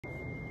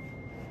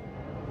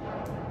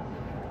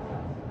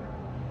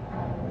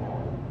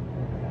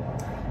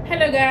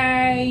Hello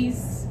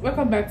guys,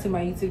 welcome back to my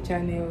YouTube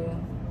channel.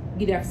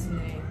 Good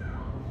afternoon.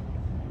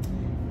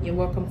 You're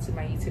welcome to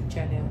my YouTube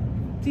channel.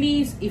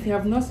 Please, if you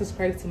have not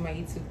subscribed to my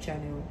YouTube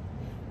channel,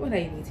 what are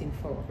you waiting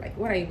for?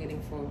 What are you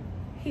waiting for?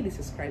 Hit the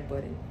subscribe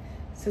button,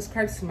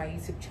 subscribe to my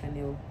YouTube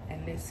channel,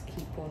 and let's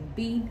keep on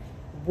being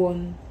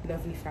one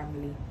lovely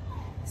family.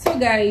 So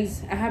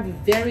guys, I have a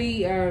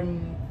very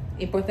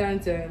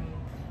important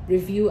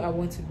review I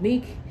want to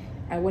make.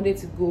 I wanted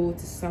to go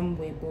to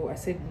somewhere, but I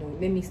said no,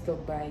 let me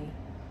stop by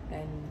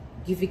and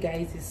give you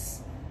guys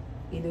this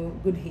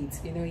good hit.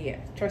 Yeah,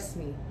 trust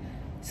me.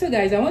 So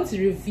guys, I want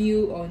to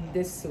review on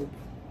this soap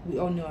we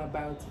all know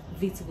about,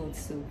 Veetgold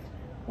soap.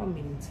 1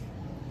 minute.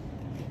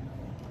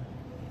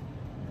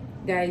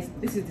 Guys,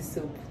 this is the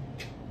soap.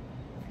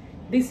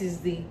 This is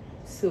the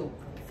soap.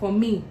 For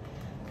me,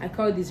 I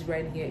call this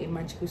right here a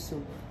magical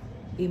soap.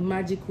 A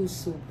magical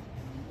soap.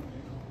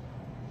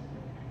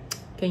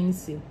 Can you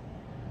see?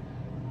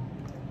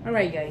 All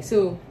right guys,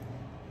 so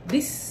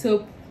this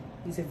soap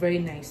is a very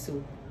nice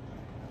soap.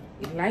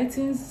 It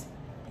lightens,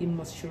 it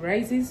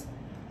moisturizes,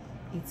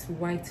 it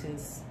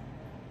whitens,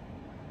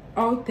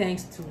 all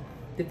thanks to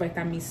the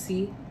vitamin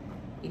C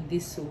in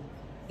this soap.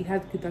 It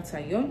has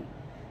glutathione,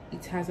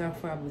 it has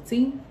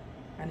alpha-butene,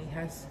 and it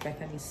has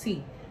vitamin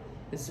C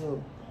as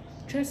well.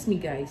 Trust me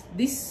guys,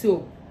 this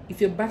soap,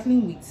 if you're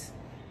battling with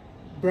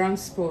brown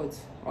spot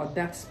or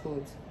dark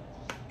spot,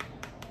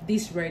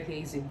 this right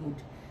here is a good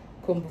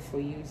combo for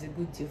you. It's a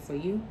good deal for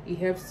you. It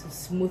helps to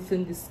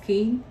smoothen the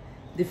skin.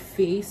 The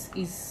face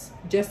is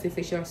just a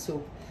facial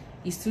soap.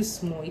 It's too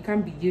small, it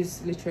can be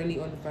used literally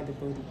all over the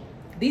body.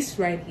 This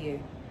right here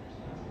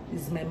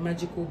is my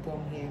magical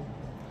bomb here.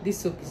 This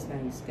soap is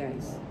nice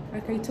guys.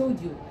 Like I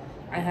told you,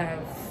 I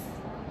have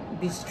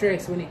been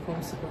stressed when it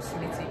comes to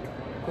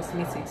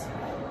cosmetics.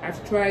 I've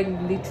tried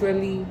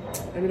literally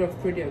a lot of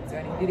products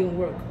and it didn't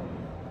work,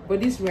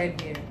 but this right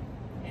here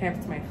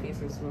helped my face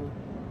as well.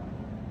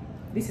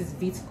 This is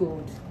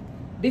Veetgold.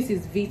 This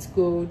is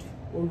Veetgold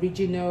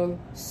original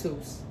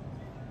soaps.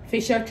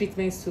 Facial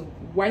treatment soap,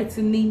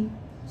 whitening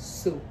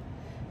soap.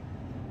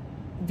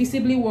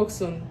 Visibly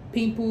works on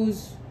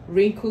pimples,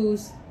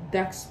 wrinkles,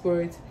 dark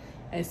spots,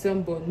 and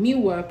sunburn.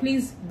 Meanwhile,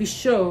 please be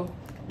sure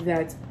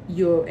that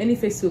your any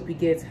face soap you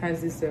get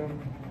has this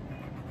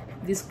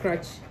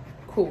scratch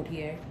code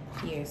here.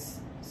 Yes,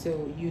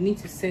 so you need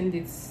to send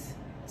it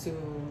to,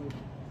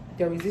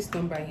 there is this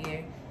number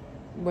here,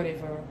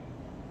 whatever,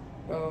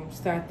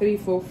 star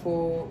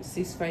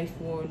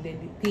 344651, then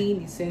the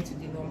pin is sent to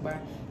the number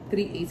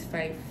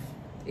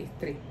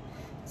 38583.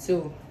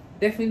 so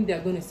definitely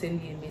they're going to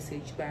send you a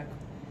message back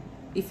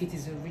if it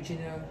is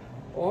original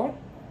or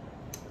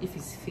if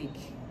it's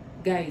fake.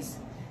 Guys,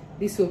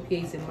 this soap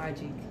here is a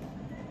magic.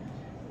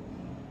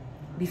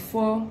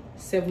 Before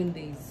 7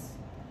 days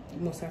you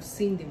must have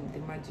seen the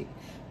magic.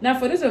 Now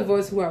for those of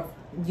us who have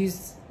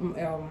used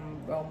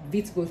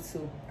Veetgold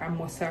soap and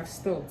must have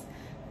stopped,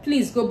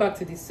 please go back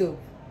to the soap.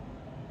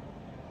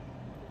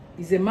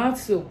 It's a mouth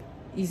soap,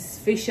 is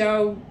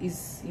facial,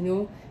 is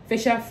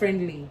facial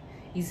friendly,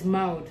 is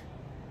mild.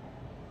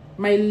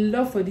 My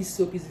love for this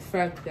soap is the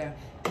fact that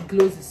it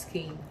glows the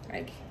skin.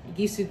 Like it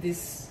gives you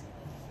this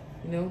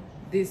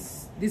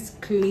this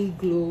clean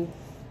glow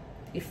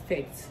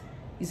effect.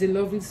 It's a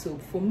lovely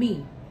soap for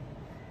me.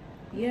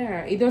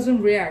 Yeah, it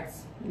doesn't react,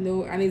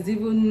 and it's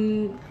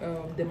even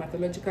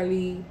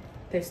dermatologically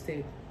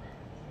tested.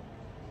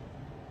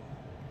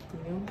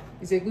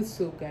 It's a good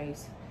soap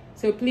guys.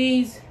 So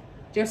please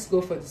just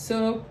go for the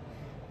soap.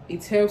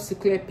 It helps to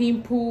clear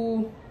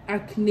pimple,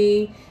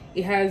 acne.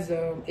 It has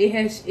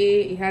AHA,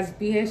 it has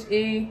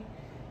BHA,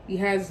 it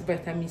has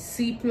vitamin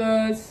C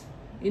plus.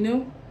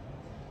 It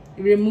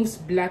removes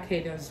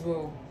blackhead as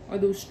well, all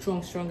those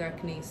strong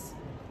acne.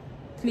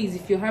 Please,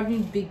 if you're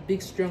having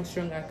big strong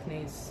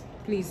acne,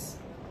 please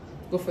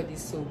go for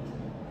this soap.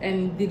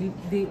 And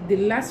the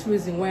last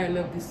reason why I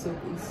love this soap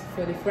is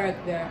for the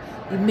fact that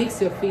it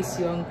makes your face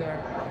younger.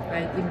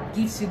 Like it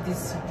gives you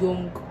this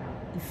young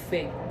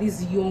effect,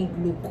 this young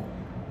look.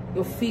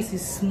 Your face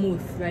is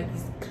smooth, like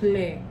it's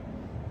clear.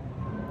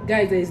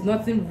 Guys, there is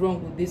nothing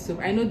wrong with this soap.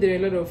 I know there are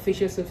a lot of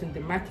facial soaps in the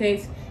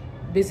market,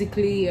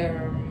 basically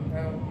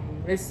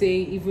let's say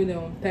even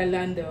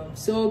Thailand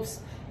soaps,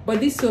 but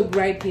this soap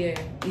right here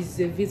is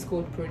a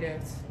Veetgold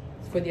product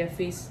for their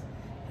face.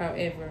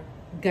 However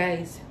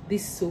guys,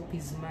 this soap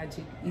is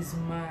magic, is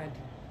mad,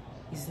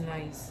 is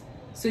nice.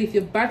 So if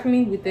you're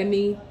battling with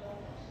any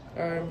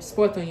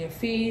spot on your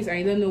face,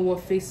 I don't know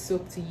what face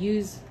soap to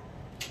use,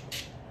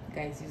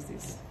 guys, use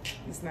this.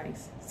 It's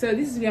nice. So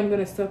this is where I'm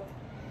gonna stop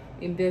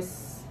in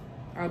this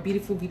our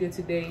beautiful video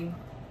today.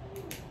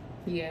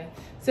 Yeah,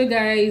 so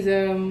guys,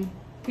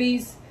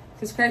 please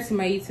subscribe to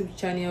my YouTube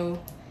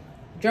channel,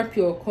 drop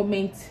your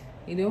comment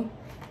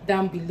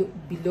down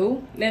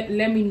below. Let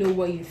me know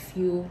what you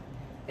feel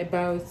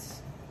about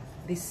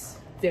this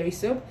very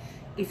soap.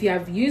 If you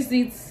have used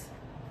it,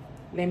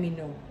 let me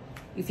know.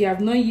 If you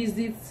have not used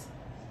it,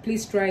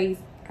 please try it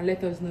and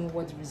let us know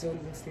what the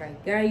result looks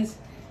like. Guys,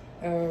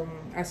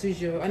 as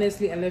usual,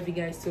 honestly, I love you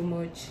guys so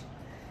much.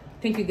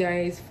 Thank you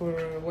guys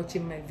for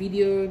watching my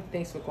video.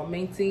 Thanks for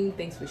commenting.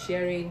 Thanks for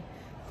sharing.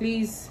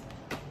 Please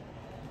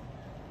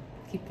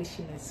keep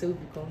pushing us so we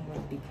become one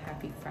big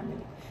happy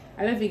family.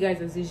 I love you guys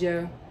as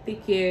usual.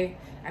 Take care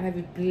and have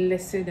a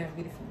blessed and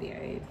beautiful day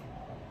ahead.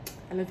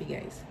 I love you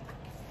guys.